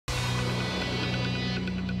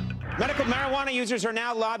Medical marijuana users are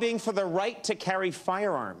now lobbying for the right to carry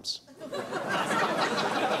firearms.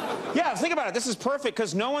 Yeah, think about it. This is perfect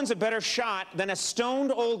because no one's a better shot than a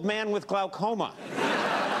stoned old man with glaucoma.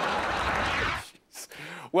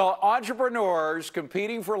 Well, entrepreneurs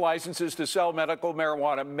competing for licenses to sell medical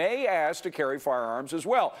marijuana may ask to carry firearms as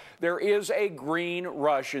well. There is a green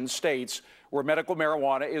rush in states where medical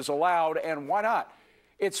marijuana is allowed, and why not?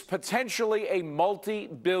 It's potentially a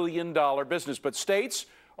multi-billion-dollar business, but states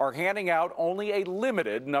are handing out only a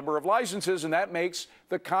limited number of licenses, and that makes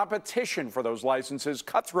the competition for those licenses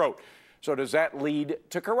cutthroat. So does that lead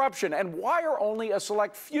to corruption? And why are only a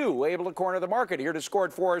select few able to corner the market? Here to score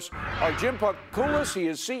it for us are Jim Pakoulis, he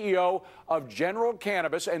is CEO of General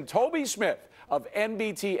Cannabis, and Toby Smith of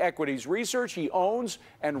NBT Equities Research. He owns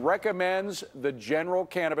and recommends the General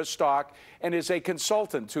Cannabis stock and is a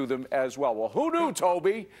consultant to them as well. Well, who knew,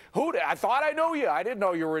 Toby? I thought I knew you. I didn't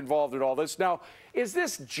know you were involved in all this. Now, is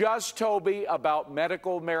this just, Toby, about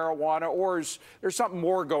medical marijuana, or is there something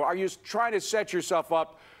more going on? Are you trying to set yourself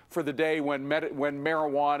up for the day when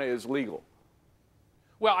marijuana is legal?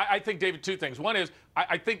 Well, I think, David, two things. One is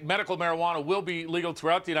I think medical marijuana will be legal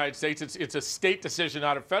throughout the United States. It's a state decision,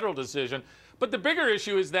 not a federal decision. But the bigger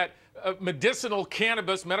issue is that medicinal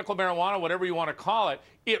cannabis, medical marijuana, whatever you want to call it,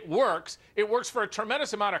 it works. It works for a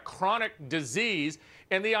tremendous amount of chronic disease.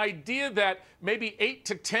 And the idea that maybe $8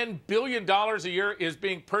 to $10 billion a year is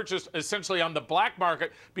being purchased essentially on the black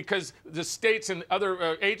market because the states and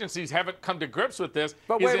other agencies haven't come to grips with this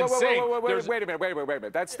is insane. Wait a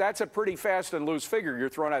minute. That's a pretty fast and loose figure you're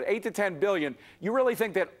throwing out. 8 to 10 billion. You really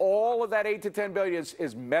think that all of that 8 to 10 billion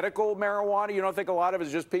is medical marijuana? You don't think a lot of it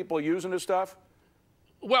is just people using this stuff?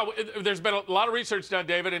 Well, there's been a lot of research done,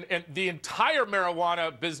 David, and the entire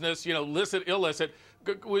marijuana business, licit, illicit,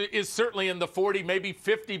 is certainly in the 40, maybe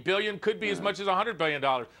 50 billion, could be as much as $100 billion.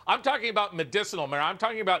 I'm talking about medicinal marijuana. I'm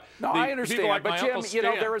talking about I understand, people like but my Jim, Uncle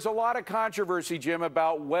Stan. there is a lot of controversy, Jim,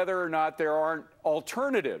 about whether or not there aren't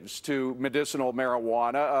alternatives to medicinal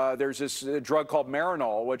marijuana. There's this drug called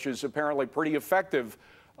Marinol, which is apparently pretty effective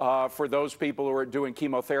for those people who are doing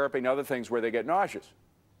chemotherapy and other things where they get nauseous.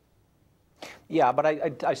 Yeah, but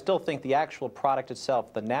I still think the actual product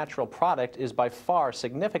itself, the natural product, is by far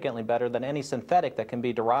significantly better than any synthetic that can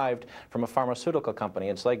be derived from a pharmaceutical company.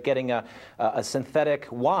 It's like getting a synthetic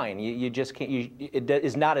wine. You just can't. It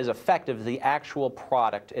is not as effective as the actual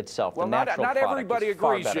product itself. Well, the natural not everybody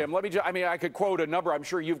agrees, Jim. Let me I mean, I could quote a number. I'm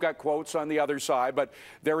sure you've got quotes on the other side, but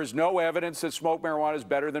there is no evidence that smoked marijuana is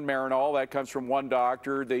better than Marinol. That comes from one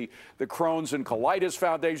doctor. The Crohn's and Colitis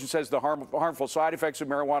Foundation says the harmful side effects of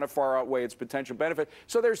marijuana far outweigh its potential benefit.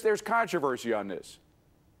 So there's controversy on this.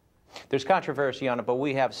 There's controversy on it, but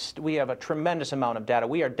we have a tremendous amount of data.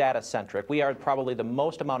 We are data-centric. We are probably the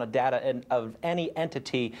most amount of data of any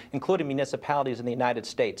entity, including municipalities in the United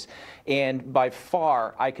States. And by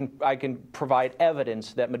far, I can provide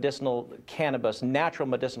evidence that medicinal cannabis, natural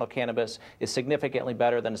medicinal cannabis, is significantly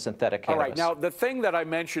better than a synthetic cannabis. All right. Now, the thing that I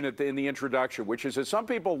mentioned in the introduction, which is that some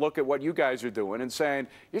people look at what you guys are doing and saying,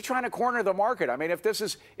 you're trying to corner the market. I mean, if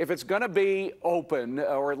it's going to be open,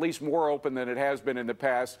 or at least more open than it has been in the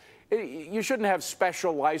past, you shouldn't have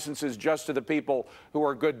special licenses just to the people who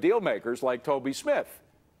are good deal makers like Toby Smith.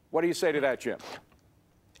 What do you say to that, Jim?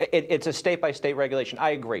 It's a state-by-state regulation.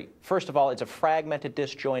 I agree. First of all, it's a fragmented,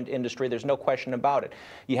 disjoint industry. There's no question about it.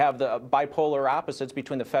 You have the bipolar opposites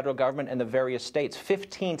between the federal government and the various states.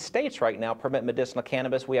 15 states right now permit medicinal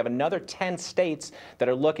cannabis. We have another 10 states that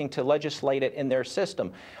are looking to legislate it in their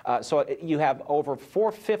system. So you have over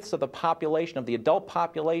 4/5 of the population, of the adult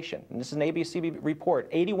population, and this is an ABC report,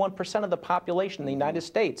 81% of the population in the United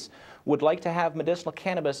States would like to have medicinal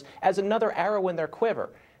cannabis as another arrow in their quiver.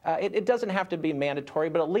 It doesn't have to be mandatory,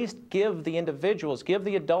 but at least give the individuals, give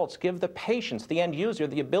the adults, give the patients, the end user,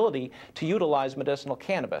 the ability to utilize medicinal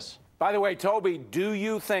cannabis. By the way, Toby, do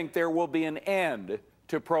you think there will be an end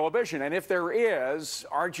to prohibition? And if there is,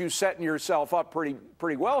 aren't you setting yourself up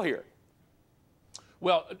pretty well here?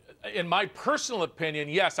 Well, in my personal opinion,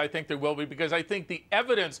 yes, I think there will be, because I think the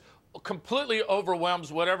evidence completely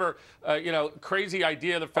overwhelms whatever crazy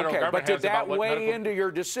idea the federal government has about what medical... But did that weigh into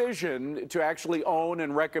your decision to actually own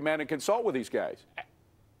and recommend and consult with these guys?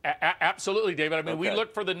 Absolutely, David. I mean, we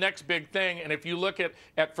look for the next big thing, and if you look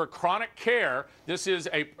at for chronic care, this is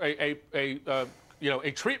a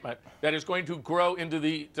treatment that is going to grow into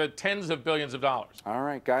the tens of billions of dollars. All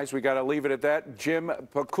right, guys, we got to leave it at that. Jim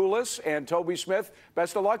Pakoulis and Toby Smith,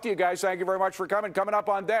 best of luck to you guys. Thank you very much for coming. Coming up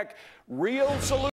on deck, real solutions.